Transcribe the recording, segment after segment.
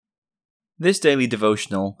This daily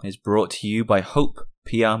devotional is brought to you by Hope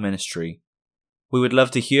PR Ministry. We would love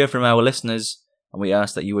to hear from our listeners, and we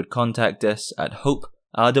ask that you would contact us at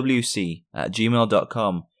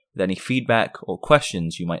hoperwc@gmail.com with any feedback or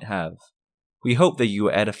questions you might have. We hope that you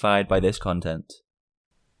were edified by this content.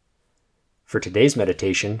 For today's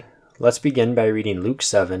meditation, let's begin by reading Luke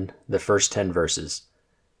 7, the first 10 verses.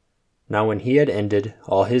 Now when he had ended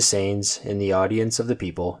all his sayings in the audience of the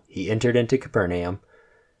people, he entered into Capernaum,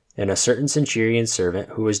 and a certain centurion's servant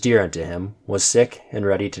who was dear unto him was sick and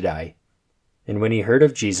ready to die. And when he heard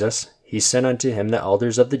of Jesus, he sent unto him the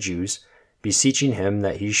elders of the Jews, beseeching him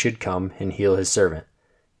that he should come and heal his servant.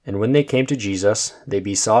 And when they came to Jesus, they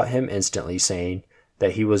besought him instantly, saying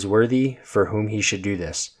that he was worthy for whom he should do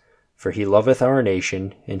this. For he loveth our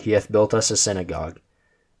nation, and he hath built us a synagogue.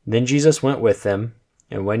 Then Jesus went with them,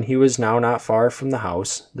 and when he was now not far from the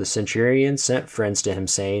house, the centurion sent friends to him,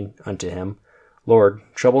 saying unto him, Lord,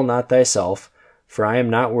 trouble not thyself, for I am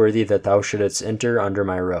not worthy that thou shouldest enter under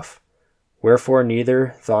my roof. Wherefore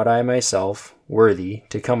neither thought I myself worthy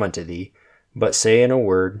to come unto thee, but say in a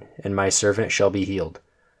word, and my servant shall be healed.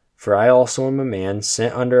 For I also am a man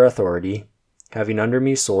sent under authority, having under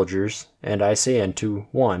me soldiers, and I say unto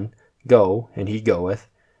one, Go, and he goeth,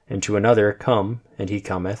 and to another, Come, and he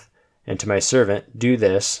cometh, and to my servant, Do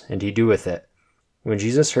this, and he doeth it. When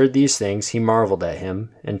Jesus heard these things, he marveled at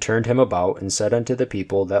him, and turned him about, and said unto the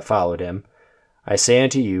people that followed him, I say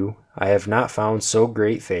unto you, I have not found so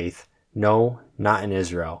great faith, no, not in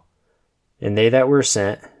Israel. And they that were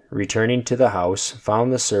sent, returning to the house,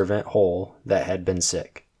 found the servant whole that had been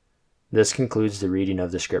sick. This concludes the reading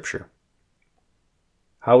of the Scripture.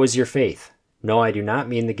 How is your faith? No, I do not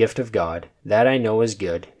mean the gift of God. That I know is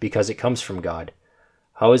good, because it comes from God.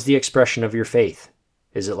 How is the expression of your faith?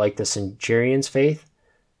 Is it like the centurion's faith?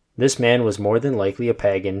 This man was more than likely a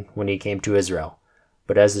pagan when he came to Israel,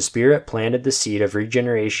 but as the Spirit planted the seed of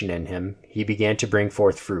regeneration in him, he began to bring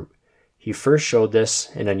forth fruit. He first showed this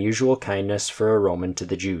in unusual kindness for a Roman to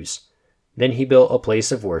the Jews. Then he built a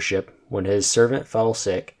place of worship. When his servant fell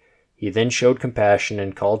sick, he then showed compassion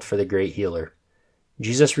and called for the great healer.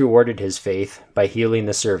 Jesus rewarded his faith by healing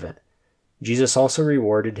the servant. Jesus also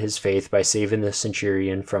rewarded his faith by saving the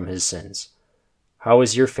centurion from his sins. How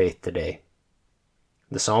is your faith today?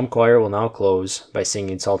 The Psalm Choir will now close by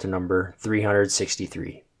singing Psalter number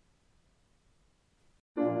 363.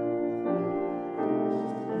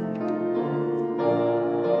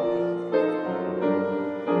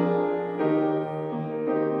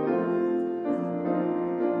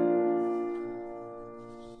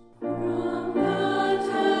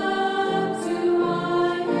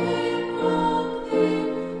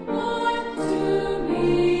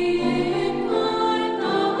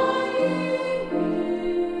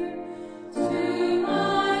 To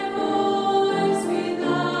my voice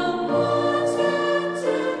without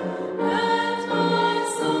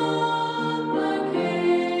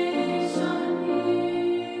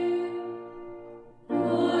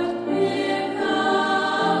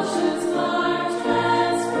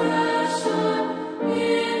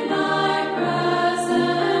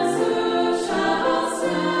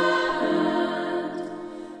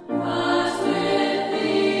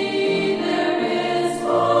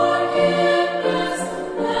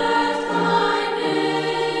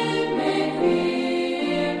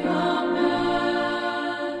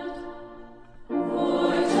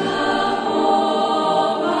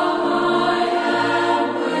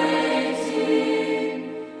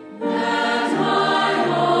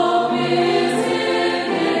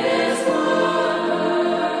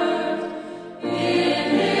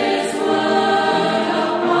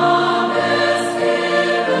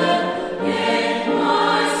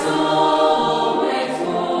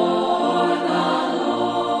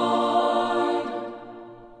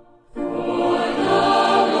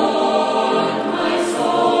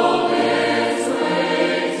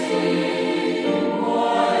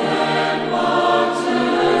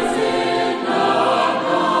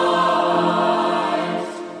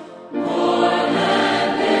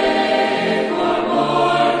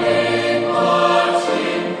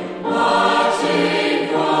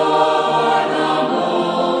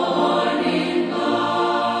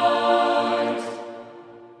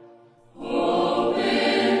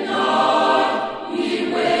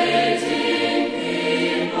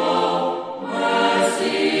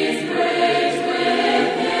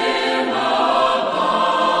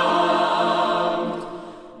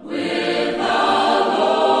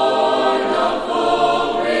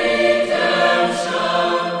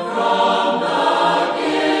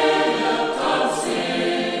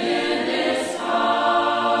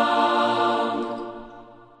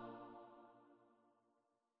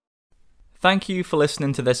Thank you for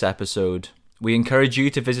listening to this episode. We encourage you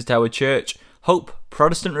to visit our church, Hope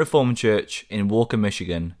Protestant Reformed Church in Walker,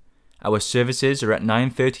 Michigan. Our services are at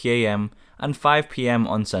 9:30 a.m. and 5 p.m.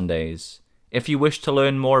 on Sundays. If you wish to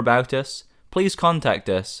learn more about us, please contact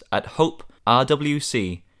us at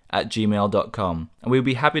hoperwc@gmail.com, and we'll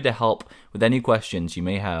be happy to help with any questions you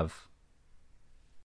may have.